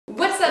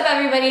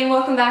everybody, and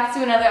welcome back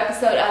to another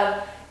episode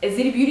of Is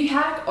It a Beauty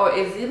Hack or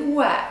Is It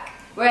Whack?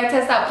 Where I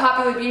test out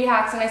popular beauty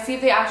hacks and I see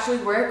if they actually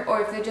work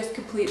or if they're just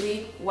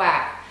completely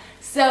whack.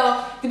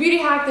 So, the beauty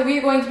hack that we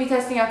are going to be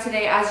testing out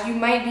today, as you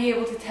might be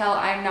able to tell,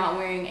 I'm not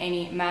wearing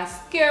any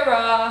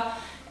mascara.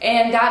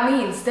 And that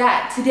means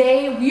that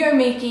today we are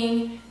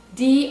making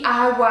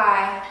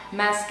DIY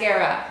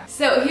mascara.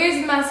 So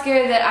here's the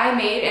mascara that I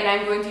made and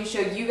I'm going to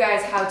show you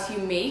guys how to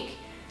make.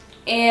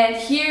 And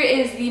here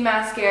is the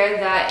mascara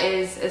that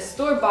is a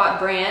store-bought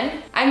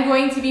brand. I'm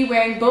going to be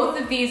wearing both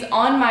of these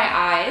on my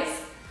eyes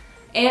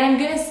and I'm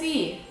gonna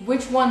see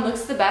which one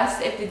looks the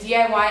best, if the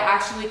DIY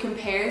actually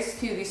compares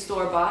to the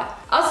store-bought.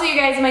 Also, you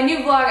guys, in my new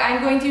vlog,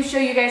 I'm going to show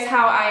you guys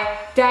how I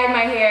dyed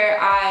my hair.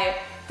 I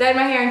dyed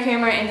my hair on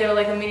camera and did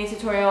like a mini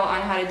tutorial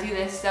on how to do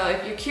this. So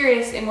if you're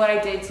curious in what I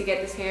did to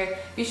get this hair,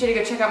 be sure to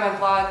go check out my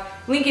vlog.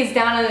 Link is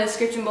down in the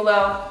description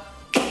below.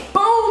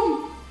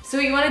 Boom! So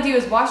what you want to do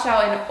is wash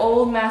out an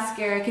old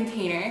mascara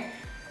container,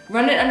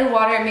 run it under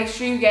water, and make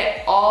sure you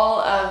get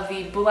all of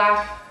the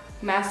black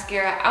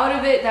mascara out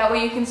of it. That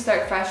way you can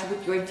start fresh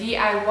with your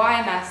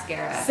DIY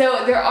mascara.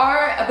 So there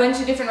are a bunch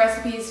of different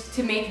recipes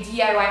to make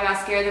DIY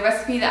mascara. The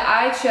recipe that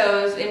I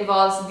chose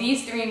involves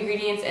these 3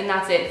 ingredients and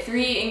that's it.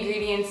 3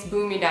 ingredients,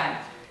 boom, you're done.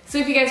 So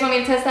if you guys want me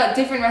to test out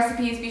different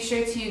recipes, be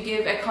sure to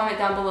give a comment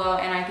down below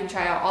and I can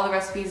try out all the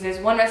recipes. There's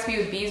one recipe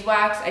with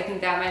beeswax. I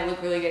think that might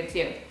look really good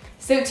too.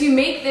 So to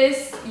make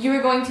this, you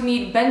are going to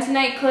need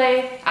bentonite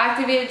clay,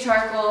 activated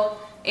charcoal,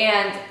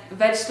 and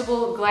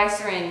vegetable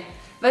glycerin.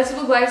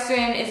 Vegetable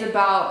glycerin is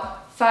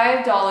about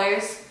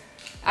 $5,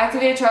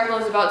 activated charcoal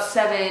is about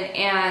 $7,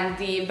 and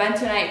the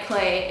bentonite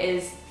clay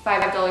is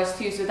 $5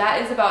 too, so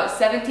that is about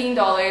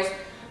 $17,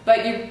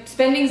 but you're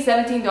spending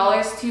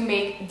 $17 to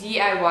make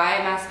DIY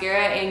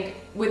mascara, and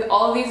with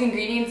all these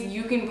ingredients,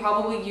 you can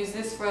probably use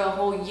this for a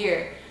whole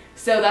year.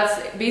 So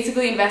that's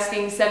basically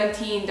investing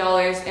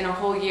 $17 in a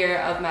whole year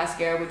of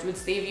mascara, which would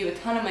save you a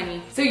ton of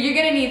money. So you're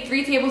gonna need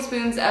 3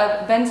 tablespoons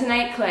of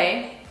bentonite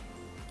clay,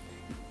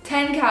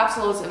 10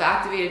 capsules of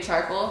activated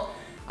charcoal.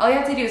 All you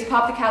have to do is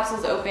pop the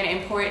capsules open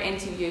and pour it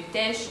into your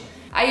dish.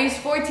 I used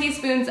 4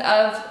 teaspoons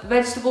of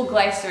vegetable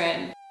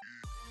glycerin.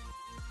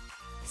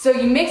 So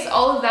you mix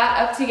all of that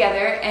up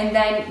together and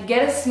then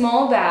get a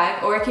small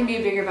bag, or it can be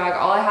a bigger bag.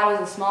 All I had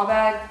was a small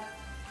bag.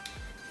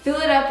 Fill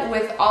it up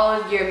with all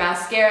of your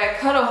mascara,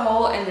 cut a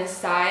hole in the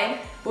side.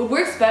 What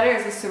works better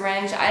is a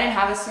syringe. I didn't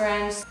have a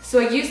syringe, so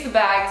I used the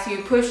bag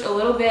to push a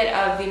little bit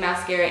of the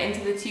mascara into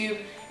the tube,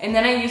 and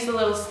then I used a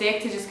little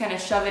stick to just kind of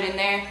shove it in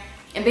there.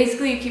 And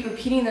basically you keep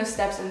repeating those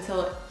steps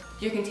until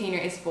your container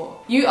is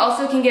full. You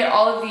also can get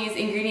all of these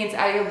ingredients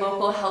at your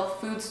local health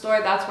food store.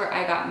 That's where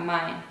I got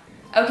mine.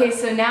 Okay,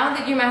 so now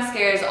that your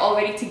mascara is all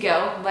ready to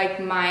go, like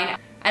mine,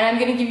 and I'm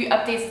gonna give you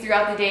updates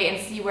throughout the day and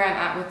see where I'm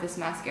at with this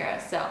mascara.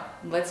 So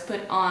let's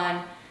put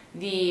on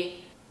the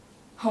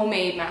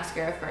homemade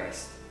mascara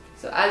first.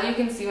 So as you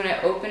can see, when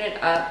I open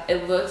it up,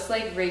 it looks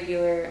like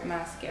regular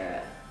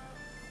mascara.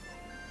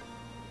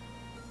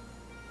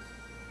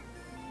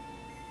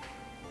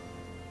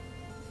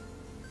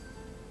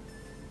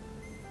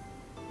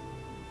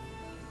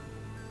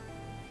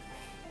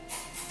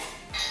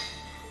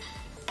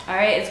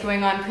 Alright, it's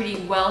going on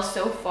pretty well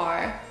so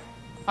far.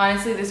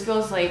 Honestly, this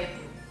feels like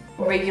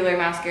regular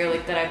mascara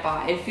like that I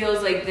bought. It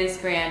feels like this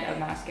brand of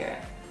mascara.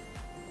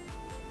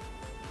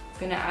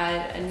 Gonna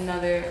add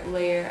another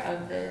layer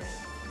of this.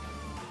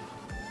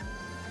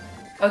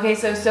 Okay,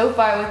 so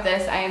far with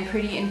this, I am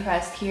pretty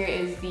impressed. Here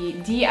is the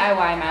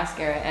DIY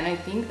mascara, and I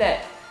think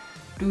that,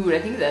 dude, I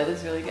think that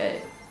looks really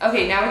good.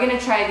 Okay, now we're gonna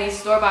try the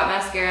store-bought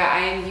mascara. I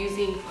am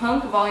using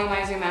Punk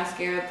Volumizer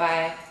Mascara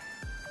by,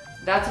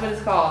 that's what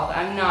it's called.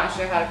 I'm not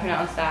sure how to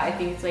pronounce that. I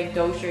think it's like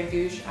Doche or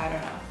Douche, I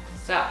don't know.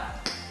 So.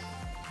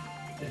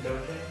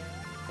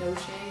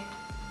 Doche.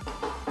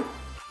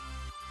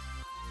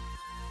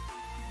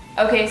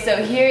 Okay,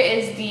 so here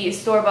is the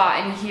store-bought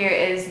and here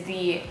is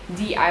the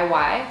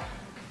DIY.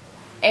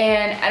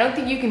 And I don't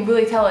think you can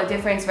really tell a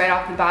difference right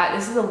off the bat.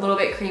 This is a little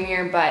bit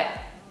creamier, but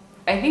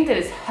I think that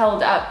it's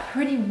held up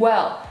pretty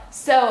well.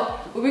 So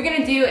what we're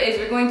gonna do is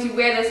we're going to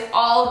wear this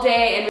all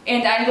day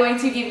and I'm going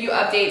to give you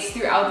updates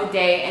throughout the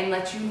day and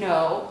let you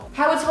know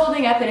how it's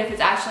holding up and if it's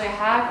actually a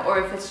hack or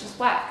if it's just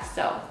whack.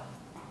 So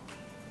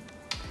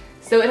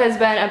it has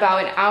been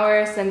about an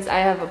hour since I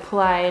have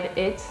applied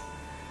it,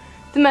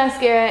 the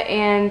mascara,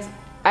 and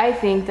I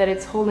think that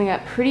it's holding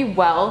up pretty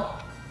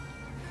well.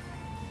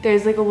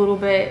 There's like a little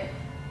bit,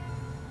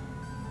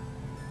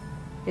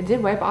 it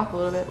did wipe off a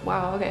little bit,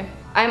 wow, okay.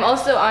 I'm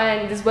also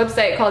on this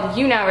website called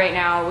YouNow right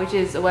now, which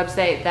is a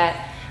website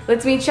that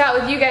lets me chat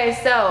with you guys,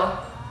 so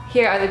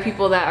here are the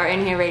people that are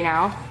in here right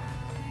now.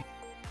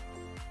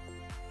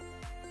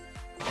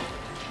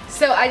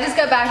 So I just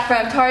got back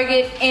from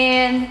Target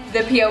and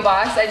the P.O.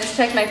 box. I just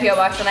checked my P.O.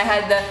 box and I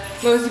had the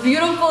most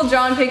beautiful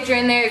drawn picture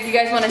in there. If you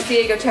guys want to see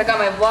it, go check out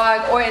my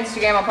vlog or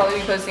Instagram. I'll probably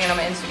be posting it on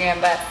my Instagram,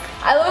 but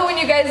I love it when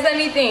you guys send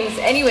me things.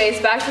 Anyways,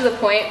 back to the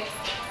point.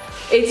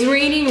 It's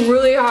raining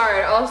really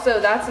hard. Also,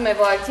 that's in my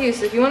vlog too,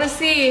 so if you want to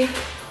see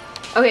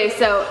Okay,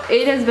 so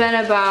it has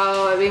been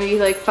about maybe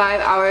like 5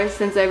 hours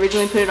since I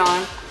originally put it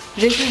on.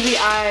 This is the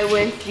eye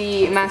with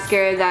the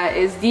mascara that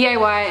is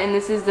DIY, and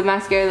this is the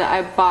mascara that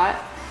I bought.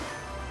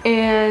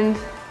 And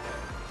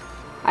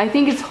I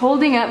think it's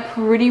holding up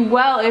pretty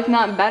well, if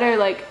not better.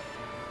 Like,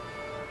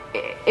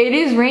 it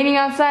is raining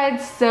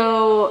outside,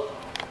 so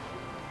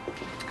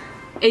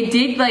it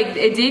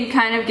did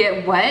kind of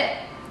get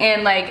wet,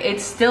 and like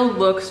it still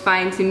looks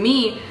fine to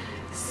me.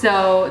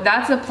 So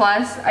that's a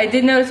plus. I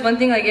did notice one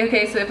thing, like,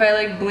 okay, so if I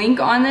like blink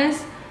on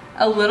this,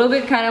 a little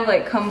bit kind of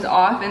like comes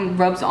off and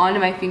rubs onto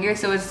my finger.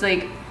 So it's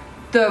like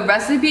the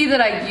recipe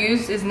that I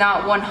used is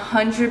not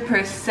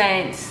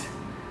 100%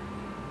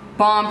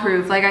 bomb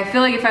proof. Like, I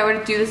feel like if I were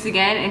to do this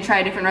again and try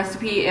a different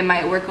recipe, it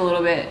might work a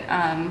little bit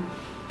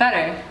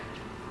better.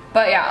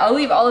 But yeah, I'll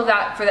leave all of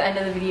that for the end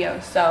of the video.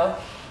 So,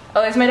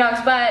 oh, there's my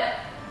dog's butt.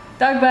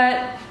 Dog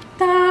butt.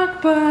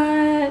 Dog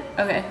butt.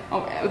 Okay,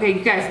 okay,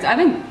 you guys,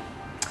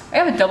 I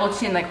have a double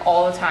chin like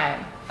all the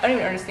time. I don't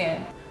even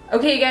understand.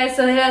 Okay guys,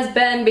 so it has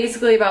been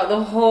basically about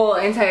the whole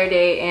entire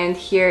day, and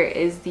here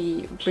is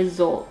the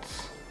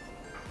results.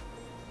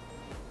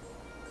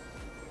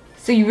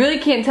 So you really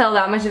can't tell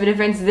that much of a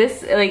difference.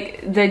 This,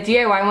 like, the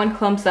DIY one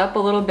clumps up a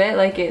little bit,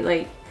 like it,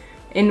 like,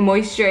 in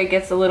moisture it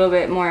gets a little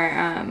bit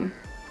more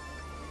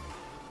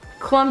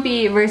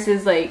clumpy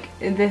versus like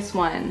this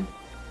one.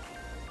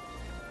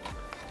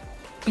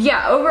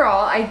 Yeah,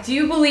 overall, I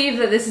do believe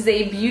that this is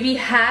a beauty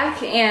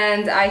hack,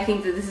 and I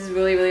think that this is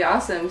really, really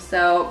awesome.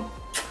 So,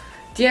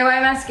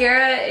 DIY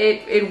mascara,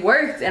 it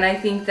worked, and I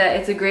think that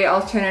it's a great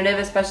alternative,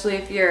 especially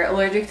if you're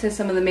allergic to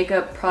some of the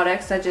makeup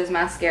products such as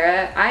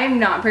mascara. I am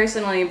not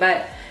personally,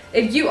 but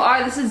if you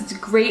are, this is a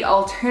great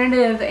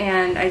alternative,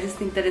 and I just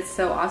think that it's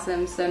so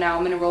awesome. So now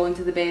I'm gonna roll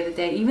into the Bay of the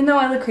Day. Even though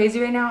I look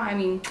crazy right now, I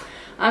mean,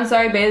 I'm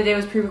sorry, Bay of the Day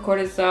was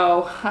pre-recorded,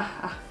 so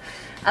I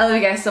love you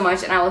guys so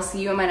much, and I will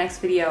see you in my next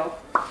video.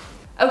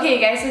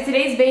 Okay guys, so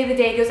today's Bay of the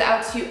Day goes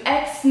out to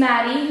X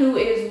Maddie, who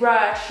is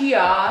right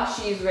here.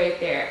 She's right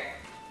there.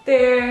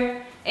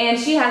 And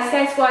she has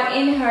Sky Squad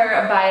in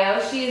her bio.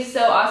 She is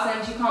so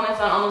awesome. She comments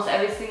on almost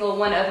every single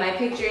one of my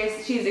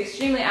pictures. She's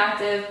extremely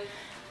active.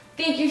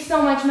 Thank you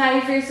so much,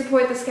 Maddie, for your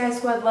support. The Sky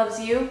Squad loves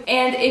you.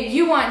 And if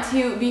you want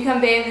to become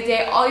Bay of the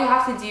Day, all you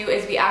have to do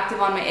is be active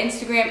on my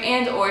Instagram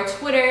and or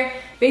Twitter.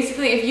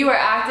 Basically, if you are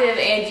active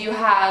and you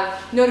have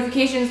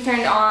notifications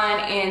turned on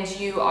and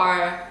you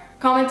are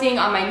commenting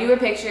on my newer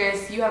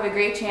pictures, you have a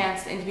great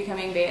chance into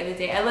becoming Bay of the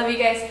Day. I love you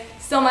guys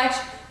so much.